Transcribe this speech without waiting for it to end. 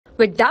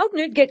With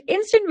Doubtnut, get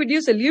instant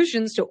video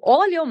solutions to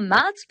all your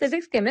maths,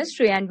 physics,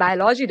 chemistry, and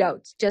biology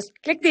doubts. Just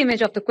click the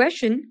image of the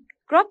question,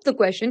 crop the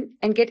question,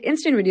 and get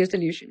instant video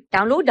solution.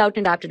 Download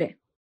Doubtnut app today.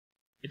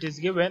 It is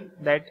given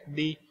that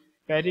the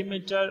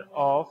perimeter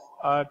of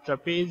a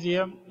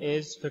trapezium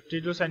is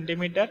 52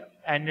 centimeter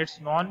and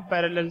its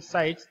non-parallel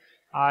sides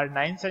are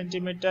 9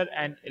 centimeter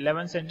and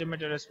 11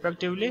 centimeter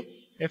respectively.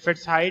 If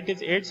its height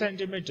is 8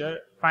 centimeter,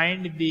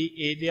 find the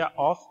area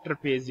of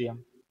trapezium.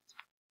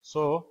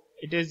 So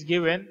it is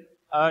given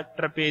a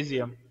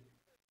trapezium.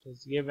 It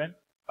is given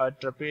a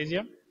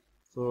trapezium.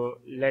 So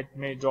let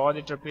me draw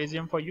the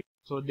trapezium for you.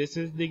 So this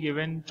is the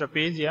given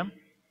trapezium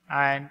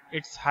and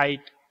its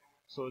height.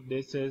 So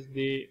this is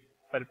the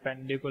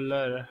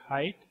perpendicular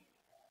height,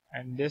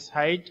 and this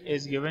height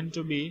is given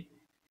to be,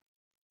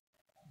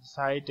 this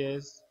height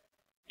is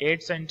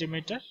 8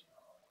 centimeter.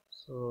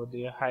 So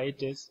the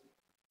height is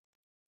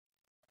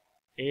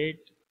 8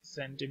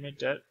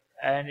 centimeter,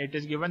 and it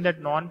is given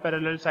that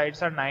non-parallel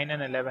sides are 9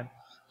 and 11.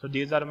 So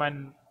these are my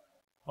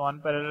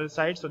non-parallel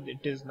sides. So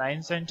it is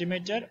 9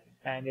 centimeter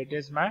and it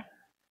is my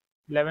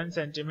 11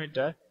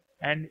 centimeter,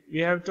 and we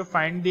have to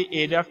find the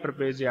area of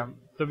trapezium.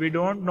 So we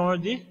don't know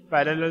the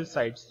parallel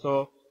sides.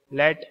 So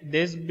let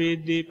this be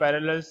the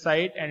parallel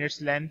side and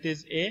its length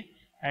is A,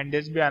 and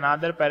this be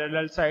another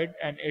parallel side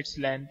and its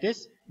length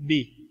is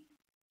B.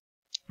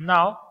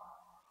 Now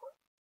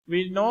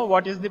we know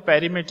what is the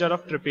perimeter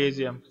of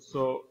trapezium.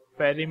 So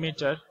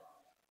perimeter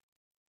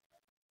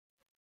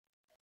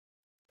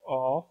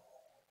of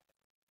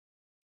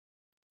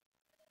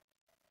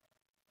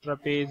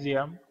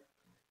trapezium,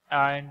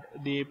 and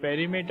the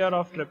perimeter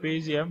of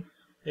trapezium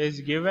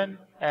is given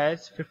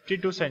as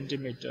 52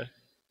 centimeter.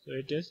 So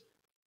it is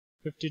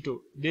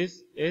 52.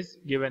 This is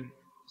given.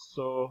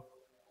 So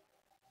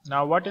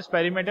now what is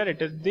perimeter?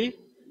 It is the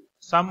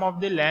sum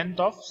of the length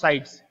of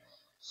sides.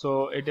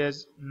 So it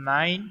is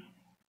 9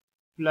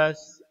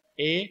 plus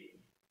A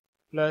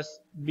plus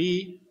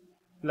B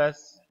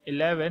plus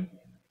 11,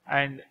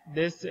 and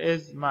this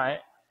is my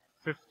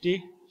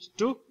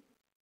 52.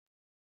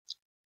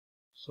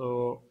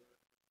 So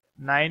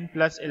 9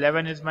 plus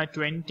 11 is my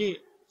 20.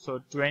 So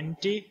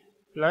 20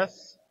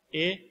 plus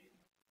A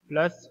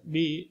plus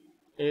B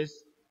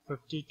is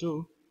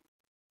 52.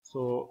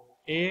 So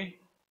A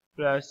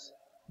plus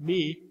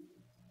B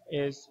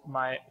is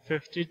my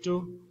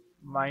 52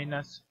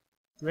 minus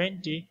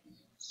 20.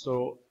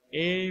 So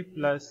A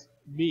plus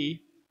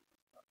B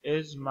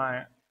is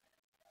my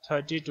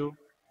 32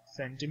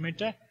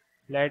 centimeter.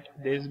 Let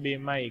this be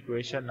my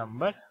equation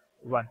number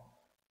 1.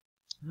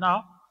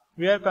 Now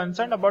we are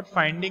concerned about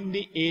finding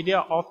the area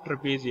of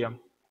trapezium.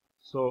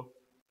 So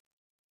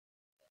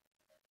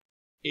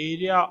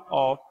area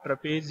of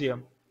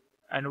trapezium,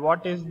 and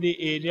what is the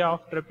area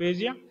of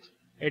trapezium?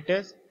 It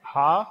is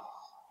half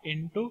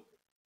into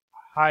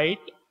height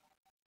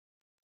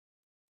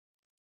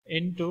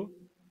into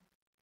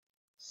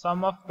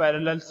sum of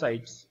parallel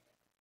sides,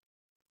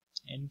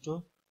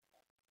 into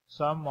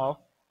sum of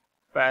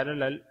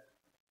parallel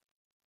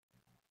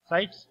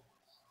sides.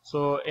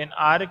 So in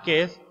our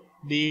case,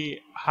 the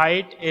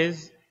height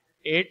is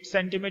 8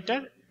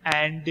 centimeter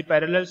and the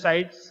parallel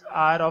sides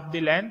are of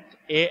the length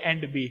A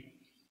and B.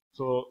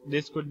 So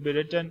this could be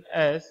written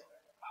as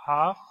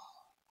half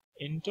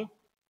into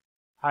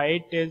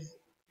height is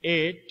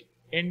 8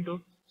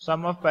 into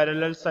sum of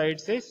parallel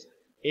sides is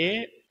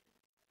A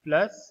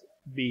plus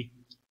B.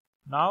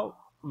 Now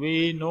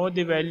we know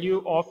the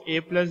value of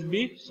A plus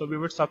B, so we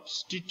would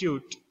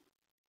substitute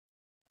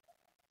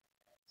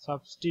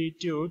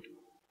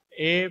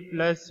A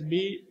plus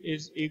B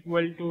is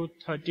equal to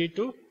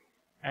 32,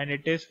 and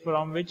it is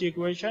from which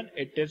equation?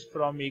 It is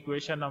from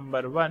equation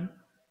number 1.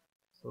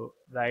 So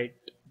write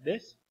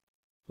this.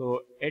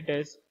 So it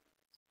is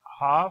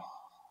half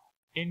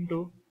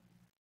into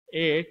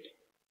 8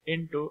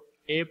 into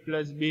A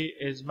plus B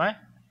is my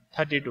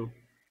 32.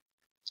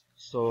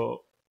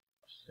 So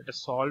let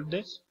us solve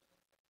this.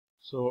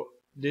 So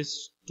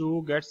this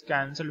 2 gets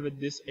cancelled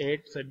with this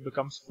 8, so it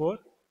becomes 4.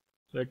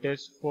 So it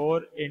is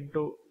 4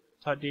 into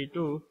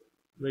 32,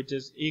 which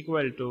is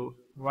equal to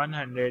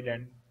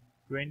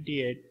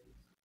 128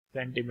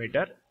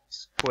 centimeter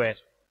square.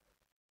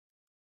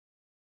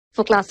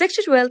 For class 6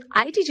 to 12,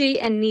 IIT JEE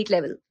and NEET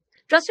level.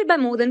 Trusted by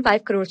more than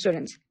 5 crore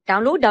students.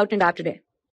 Download Doubtnut app today.